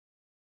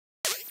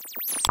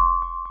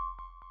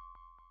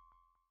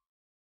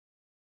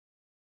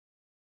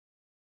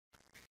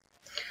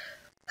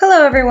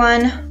Hello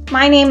everyone,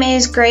 my name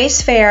is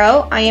Grace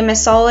Farrow. I am a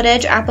Solid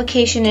Edge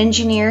Application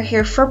Engineer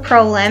here for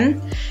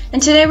Prolim,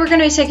 and today we're going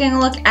to be taking a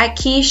look at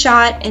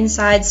KeyShot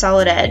inside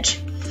Solid Edge.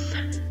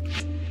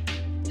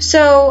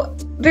 So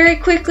very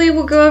quickly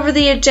we'll go over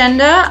the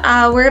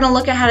agenda. We're going to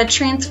look at how to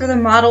transfer the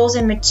models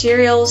and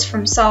materials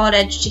from Solid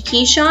Edge to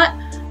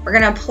KeyShot. We're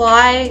going to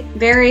apply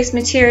various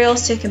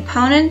materials to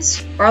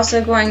components. We're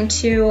also going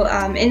to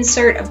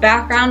insert a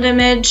background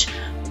image.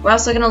 We're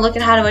also going to look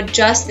at how to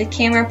adjust the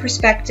camera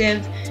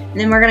perspective, and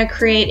then we're going to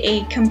create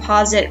a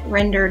composite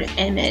rendered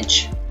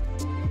image.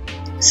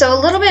 So a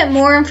little bit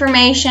more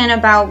information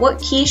about what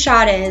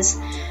KeyShot is.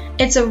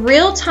 It's a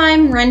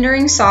real-time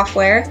rendering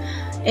software.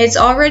 It's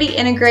already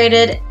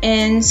integrated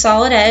in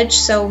Solid Edge,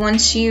 so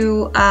once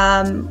you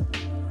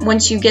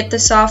get the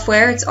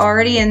software, it's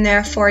already in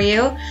there for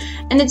you.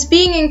 And it's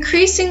being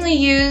increasingly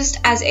used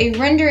as a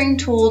rendering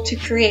tool to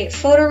create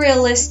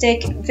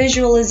photorealistic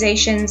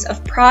visualizations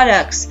of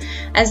products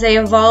as they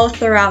evolve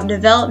throughout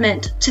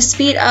development to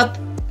speed up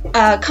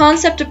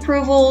concept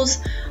approvals,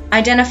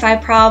 identify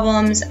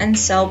problems, and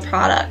sell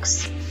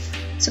products.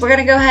 So we're going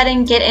to go ahead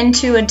and get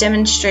into a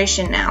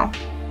demonstration now.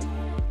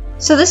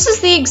 So this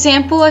is the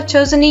example I've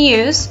chosen to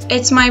use.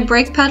 It's my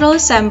brake pedal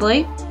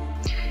assembly.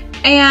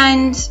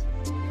 And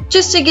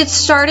just to get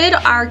started,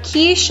 our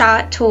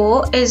KeyShot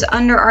tool is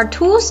under our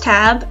Tools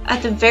tab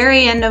at the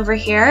very end over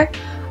here.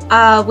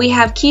 We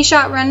have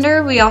KeyShot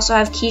Render, we also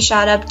have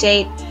KeyShot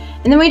Update,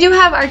 and then we do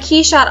have our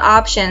KeyShot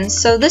options.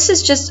 So this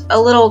is just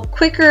a little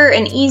quicker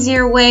and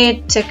easier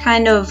way to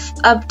kind of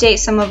update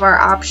some of our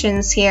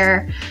options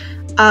here.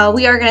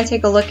 We are going to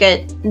take a look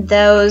at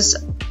those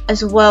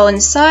as well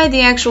inside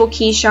the actual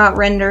KeyShot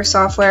Render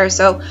software.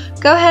 So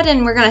go ahead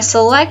and we're going to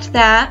select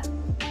that.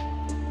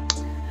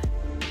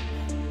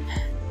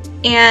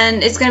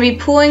 And it's going to be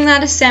pulling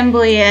that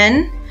assembly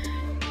in,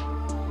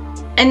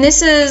 and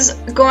this is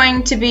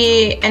going to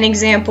be an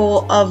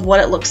example of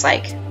what it looks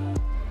like.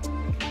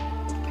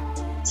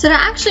 So to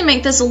actually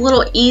make this a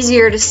little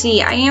easier to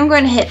see, I am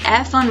going to hit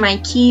F on my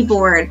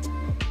keyboard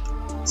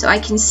so I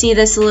can see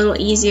this a little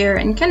easier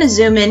and kind of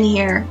zoom in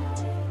here.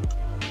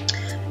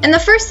 And the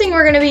first thing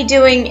we're going to be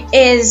doing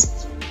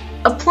is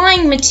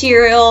applying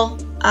material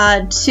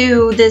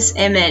to this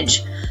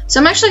image. So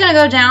I'm actually going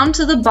to go down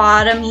to the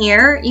bottom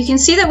here. You can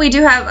see that we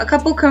do have a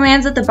couple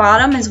commands at the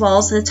bottom as well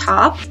as the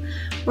top.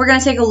 We're going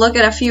to take a look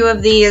at a few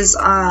of these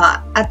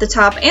at the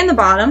top and the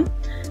bottom.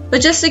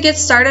 But just to get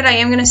started, I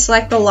am going to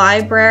select the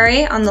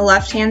library on the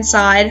left hand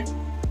side.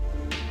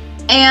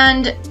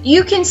 And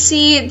you can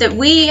see that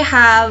we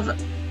have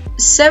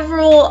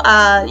several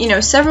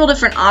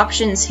different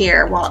options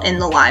here while in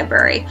the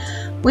library.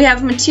 We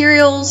have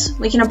materials,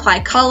 we can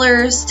apply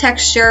colors,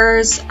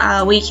 textures,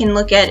 we can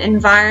look at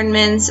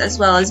environments as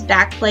well as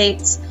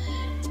backplates.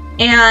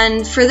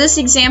 And for this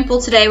example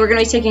today, we're going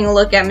to be taking a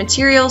look at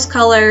materials,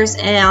 colors,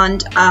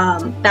 and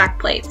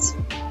backplates.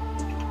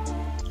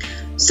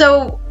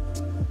 So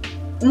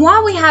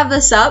while we have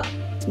this up,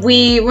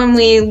 when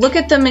we look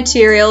at the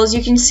materials,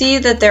 you can see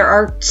that there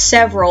are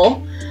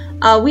several.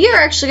 We are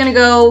actually going to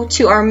go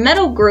to our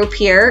metal group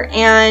here,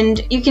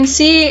 and you can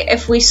see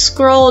if we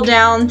scroll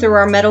down through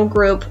our metal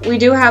group, we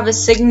do have a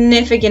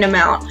significant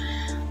amount.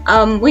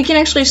 We can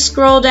actually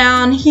scroll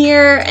down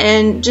here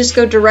and just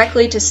go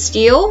directly to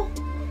steel.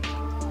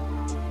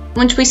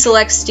 Once we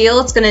select steel,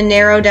 it's going to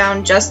narrow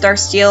down just our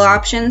steel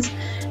options.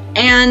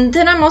 And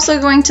then I'm also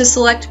going to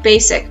select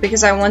basic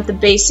because I want the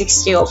basic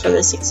steel for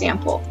this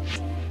example.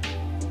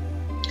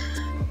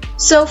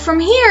 So from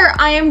here,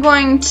 I am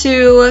going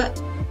to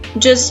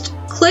just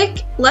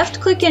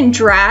left click and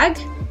drag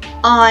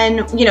on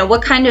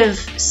what kind of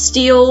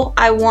steel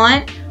I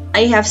want.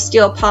 I have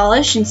steel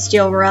polish and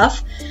steel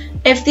rough.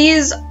 If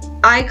these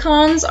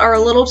icons are a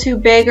little too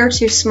big or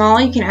too small,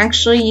 you can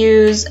actually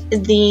use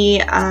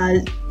the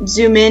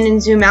zoom in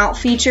and zoom out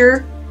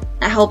feature.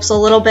 That helps a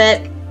little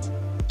bit,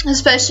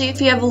 especially if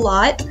you have a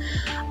lot.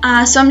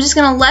 So I'm just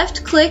going to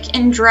left click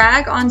and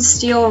drag on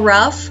steel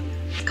rough,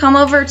 come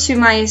over to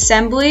my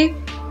assembly,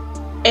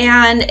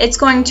 and it's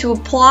going to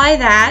apply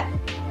that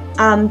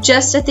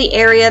just at the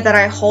area that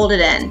I hold it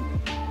in.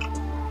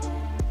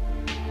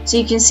 So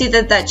you can see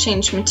that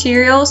changed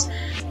materials.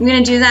 I'm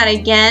going to do that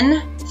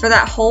again for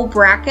that whole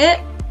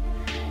bracket.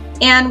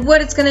 And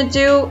what it's going to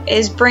do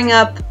is bring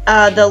up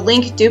the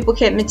link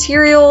duplicate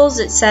materials.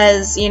 It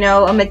says,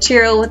 a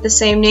material with the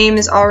same name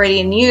is already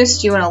in use.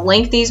 Do you want to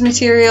link these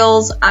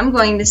materials? I'm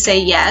going to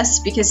say yes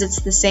because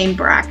it's the same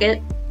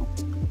bracket.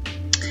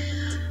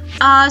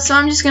 So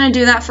I'm just going to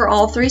do that for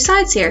all three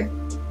sides here.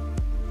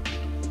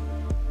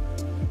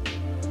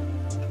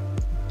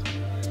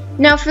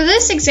 Now for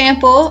this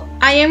example,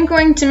 I am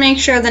going to make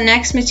sure the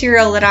next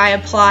material that I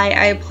apply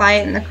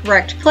it in the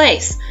correct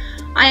place.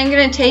 I am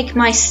going to take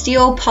my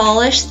steel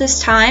polish this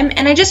time,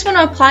 and I just want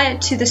to apply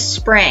it to the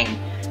spring.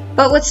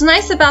 But what's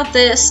nice about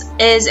this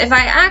is if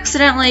I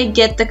accidentally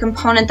get the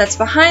component that's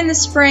behind the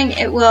spring,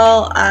 it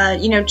will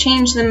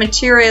change the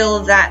material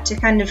of that to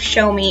kind of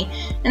show me.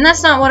 And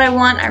that's not what I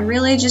want. I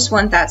really just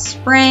want that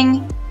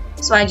spring.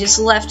 So I just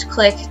left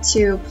click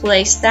to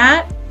place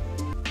that.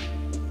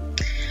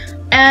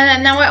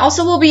 And now I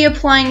also will be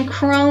applying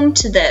chrome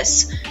to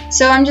this.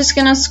 So I'm just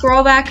going to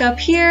scroll back up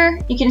here.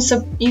 You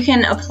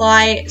can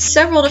apply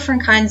several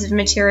different kinds of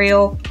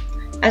material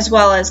as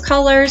well as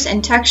colors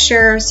and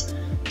textures.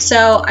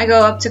 So I go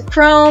up to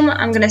chrome,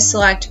 I'm going to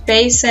select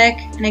basic,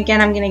 and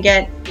again I'm going to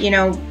get,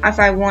 if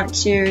I want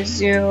to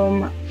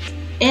zoom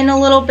in a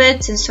little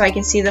bit so I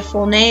can see the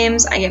full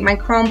names, I get my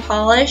chrome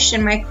polish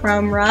and my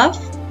chrome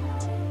rough.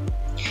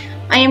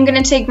 I am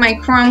going to take my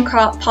chrome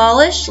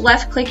polish,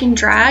 left click and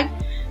drag,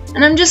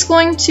 and I'm just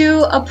going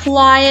to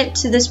apply it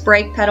to this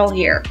brake pedal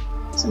here.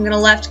 So I'm going to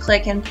left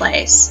click and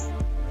place.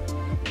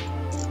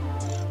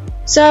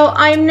 So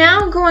I'm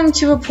now going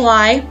to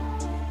apply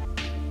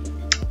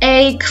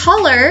a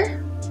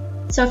color.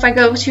 So if I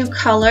go to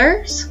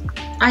colors,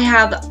 I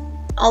have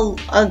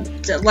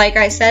like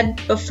I said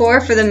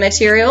before, for the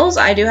materials,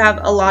 I do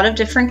have a lot of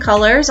different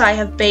colors. I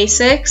have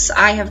basics,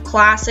 I have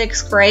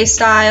classics, gray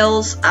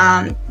styles,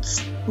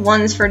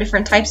 ones for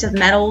different types of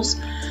metals.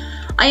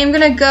 I am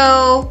gonna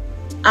go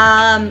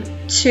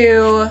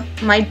to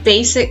my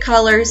basic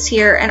colors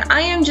here, and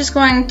I am just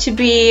going to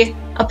be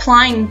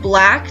applying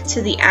black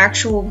to the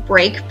actual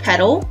brake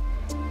pedal.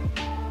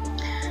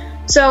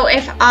 So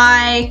if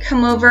I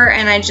come over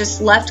and I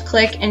just left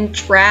click and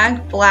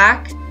drag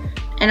black,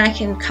 and I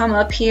can come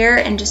up here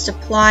and just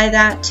apply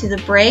that to the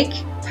brake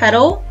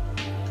pedal,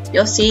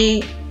 you'll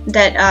see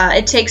that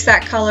it takes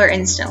that color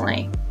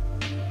instantly.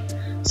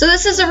 So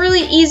this is a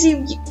really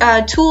easy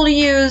tool to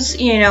use,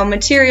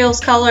 materials,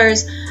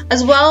 colors,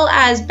 as well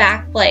as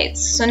back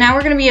plates. So now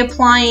we're going to be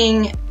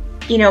applying,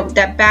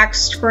 that back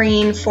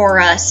screen for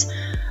us.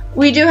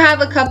 We do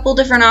have a couple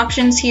different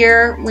options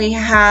here. We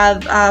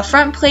have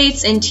front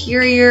plates,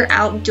 interior,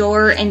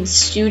 outdoor, and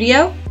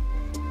studio.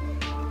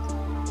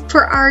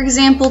 For our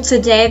example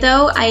today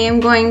though, I am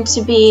going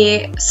to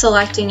be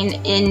selecting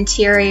an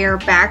interior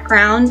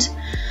background.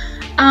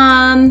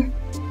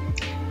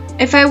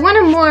 If I want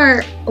a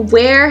more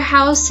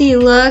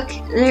warehousey look,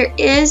 there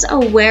is a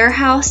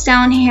warehouse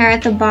down here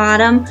at the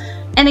bottom.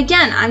 And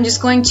again, I'm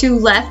just going to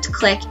left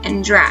click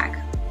and drag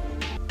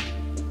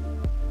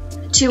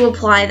to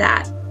apply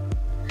that.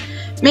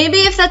 Maybe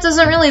if that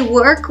doesn't really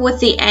work with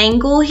the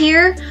angle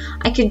here,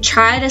 I could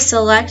try to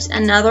select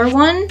another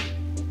one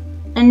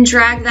and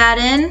drag that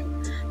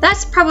in.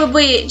 That's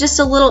probably just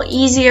a little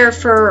easier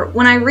for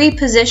when I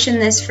reposition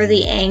this for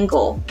the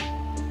angle.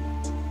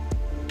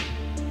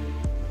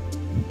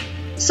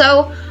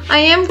 So I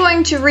am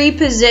going to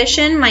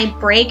reposition my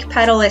brake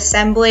pedal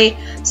assembly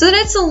so that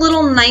it's a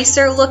little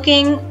nicer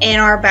looking in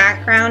our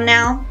background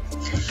now.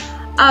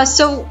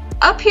 So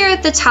up here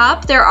at the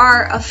top there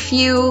are a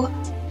few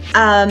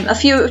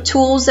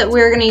tools that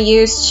we're going to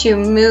use to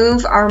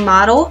move our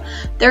model.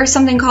 There's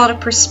something called a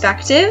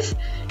perspective.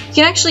 You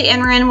can actually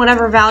enter in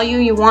whatever value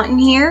you want in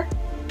here.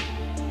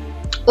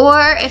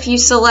 Or if you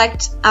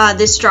select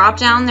this drop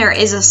down, there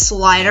is a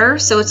slider,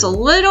 so it's a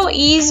little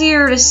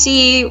easier to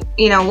see,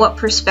 what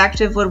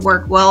perspective would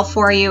work well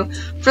for you.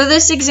 For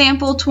this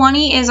example,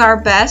 20 is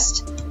our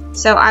best,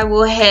 so I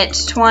will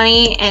hit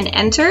 20 and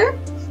enter.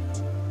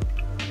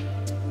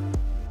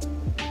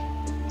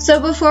 So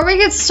before we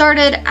get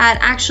started at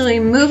actually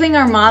moving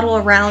our model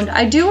around,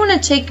 I do want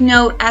to take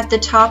note at the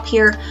top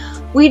here.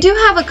 We do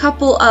have a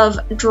couple of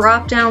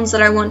drop downs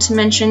that I want to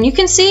mention. You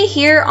can see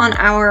here on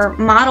our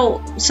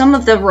model some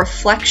of the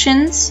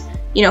reflections,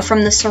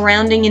 from the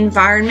surrounding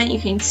environment. You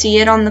can see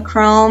it on the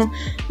chrome.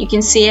 You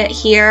can see it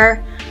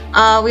here.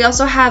 We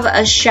also have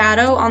a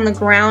shadow on the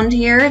ground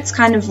here. It's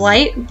kind of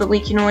light, but we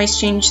can always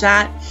change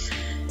that.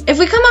 If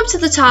we come up to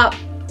the top,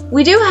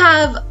 we do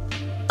have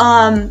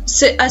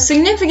a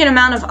significant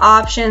amount of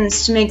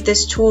options to make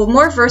this tool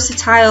more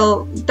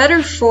versatile,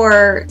 better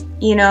for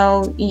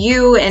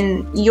you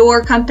and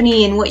your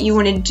company and what you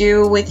want to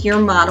do with your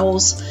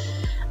models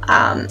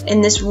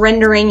in this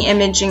rendering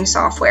imaging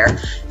software.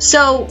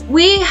 So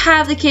we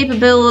have the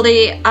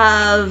capability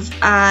of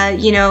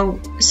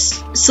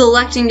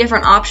selecting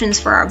different options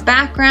for our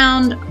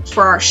background,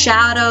 for our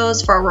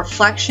shadows, for our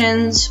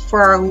reflections,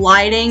 for our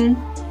lighting.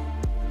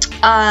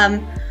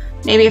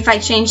 Maybe if I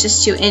change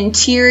this to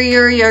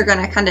interior, you're going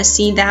to kind of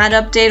see that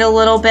update a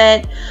little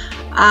bit.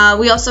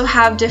 We also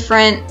have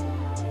different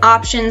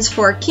options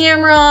for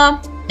camera,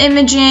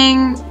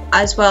 imaging,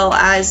 as well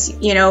as,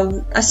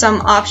 some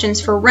options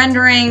for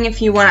rendering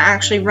if you want to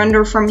actually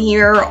render from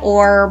here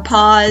or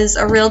pause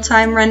a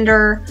real-time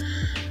render.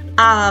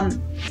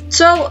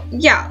 So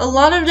yeah, a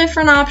lot of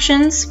different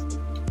options.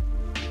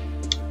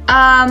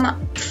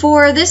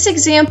 For this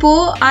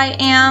example, I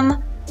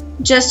am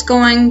just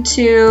going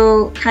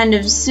to kind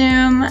of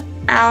zoom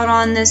out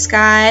on this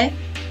guy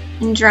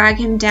and drag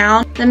him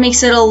down. That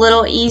makes it a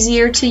little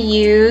easier to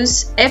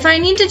use. If I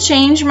need to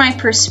change my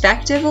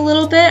perspective a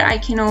little bit, I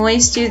can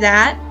always do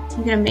that.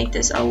 I'm gonna make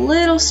this a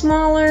little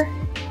smaller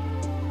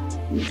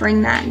and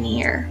bring that in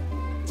here.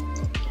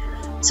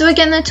 So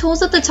again, the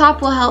tools at the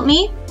top will help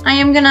me. I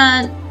am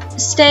gonna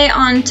stay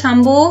on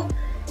tumble,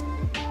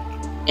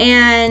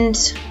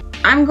 and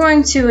I'm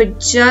going to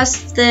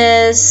adjust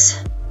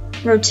this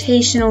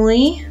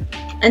rotationally,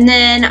 and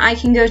then I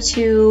can go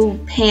to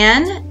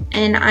pan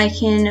and I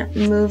can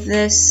move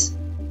this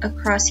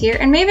across here.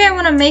 And maybe I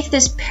want to make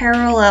this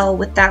parallel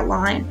with that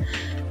line.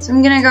 So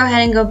I'm going to go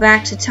ahead and go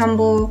back to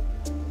tumble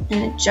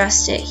and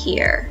adjust it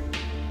here.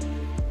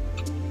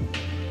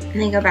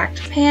 And then go back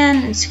to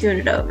pan and scoot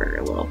it over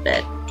a little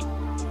bit.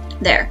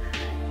 There.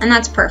 And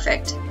that's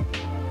perfect.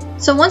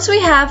 So once we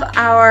have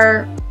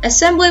our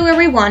assembly where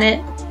we want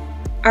it,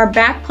 our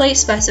back plate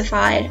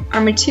specified,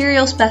 our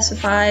material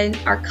specified,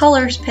 our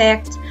colors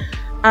picked,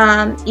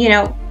 you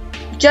know,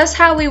 just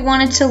how we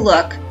want it to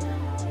look,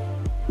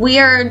 we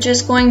are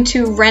just going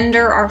to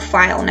render our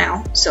file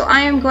now. So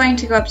I am going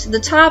to go up to the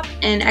top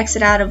and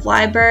exit out of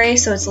library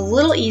so it's a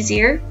little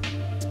easier.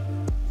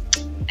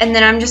 And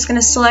then I'm just going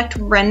to select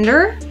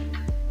render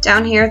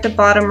down here at the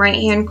bottom right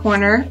hand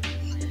corner.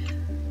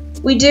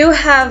 We do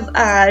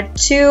have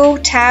two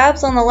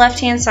tabs on the left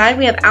hand side.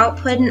 We have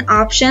output and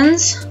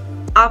options.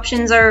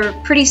 Options are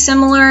pretty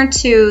similar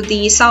to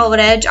the solid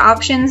edge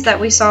options that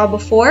we saw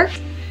before.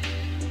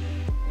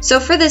 So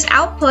for this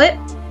output,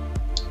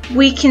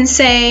 we can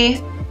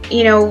say,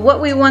 you know,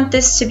 what we want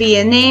this to be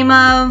a name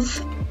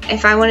of.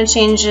 If I want to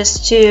change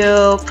this to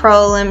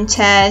Prolim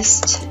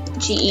test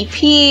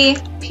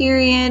GEP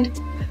period,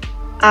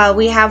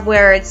 we have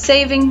where it's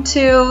saving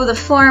to, the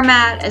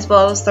format, as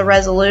well as the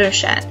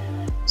resolution.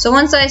 So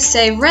once I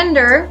say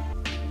render,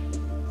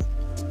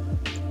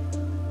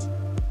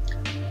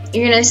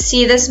 you're going to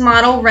see this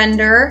model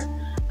render.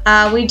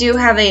 We do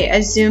have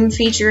a zoom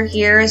feature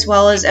here as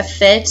well as a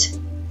fit,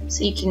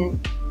 so you can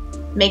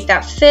make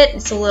that fit.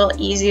 It's a little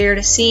easier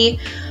to see.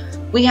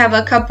 We have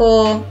a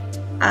couple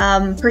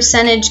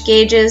percentage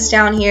gauges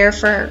down here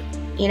for,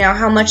 you know,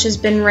 how much has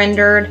been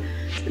rendered.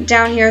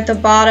 Down here at the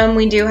bottom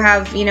we do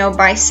have, you know,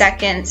 by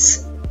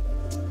seconds.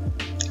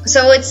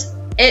 So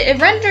it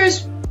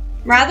renders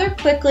rather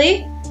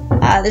quickly.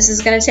 This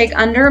is going to take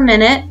under a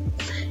minute.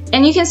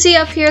 And you can see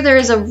up here there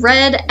is a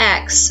red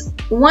X.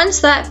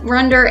 Once that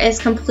render is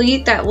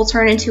complete, that will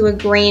turn into a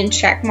green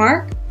check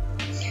mark.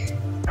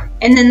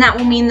 And then that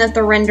will mean that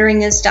the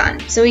rendering is done.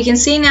 So we can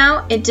see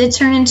now it did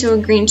turn into a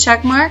green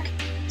check mark.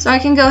 So I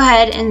can go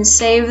ahead and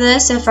save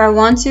this if I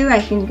want to.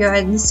 I can go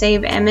ahead and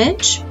save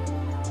image.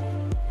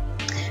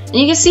 And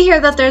you can see here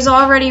that there's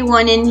already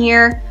one in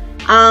here,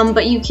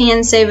 but you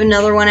can save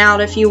another one out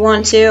if you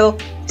want to.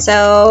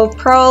 So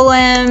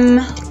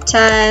Prolim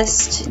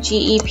test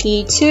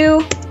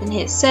GEP2 and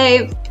hit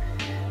save.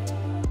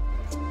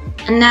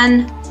 And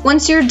then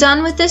once you're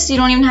done with this, you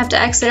don't even have to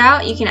exit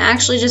out. You can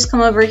actually just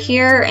come over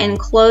here and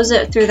close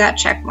it through that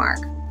check mark.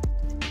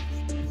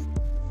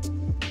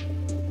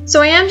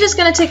 So I am just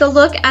going to take a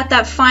look at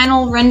that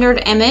final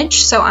rendered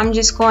image. So I'm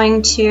just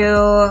going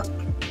to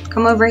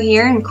come over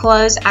here and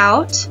close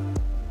out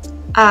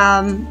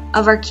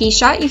of our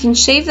KeyShot. You can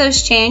save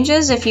those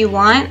changes if you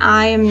want.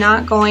 I am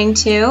not going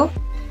to.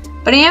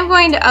 But I am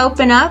going to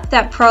open up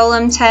that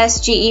Prolim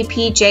test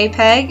GEP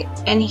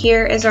JPEG, and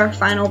here is our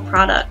final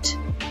product.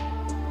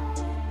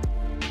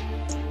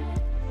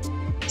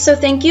 So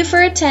thank you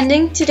for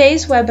attending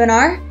today's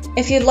webinar.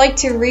 If you'd like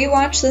to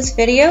rewatch this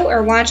video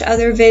or watch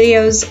other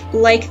videos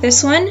like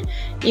this one,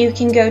 you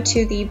can go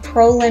to the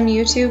Prolim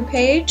YouTube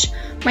page.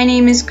 My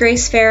name is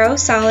Grace Farrow,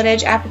 Solid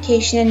Edge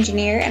Application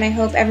Engineer, and I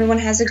hope everyone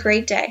has a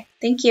great day.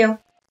 Thank you.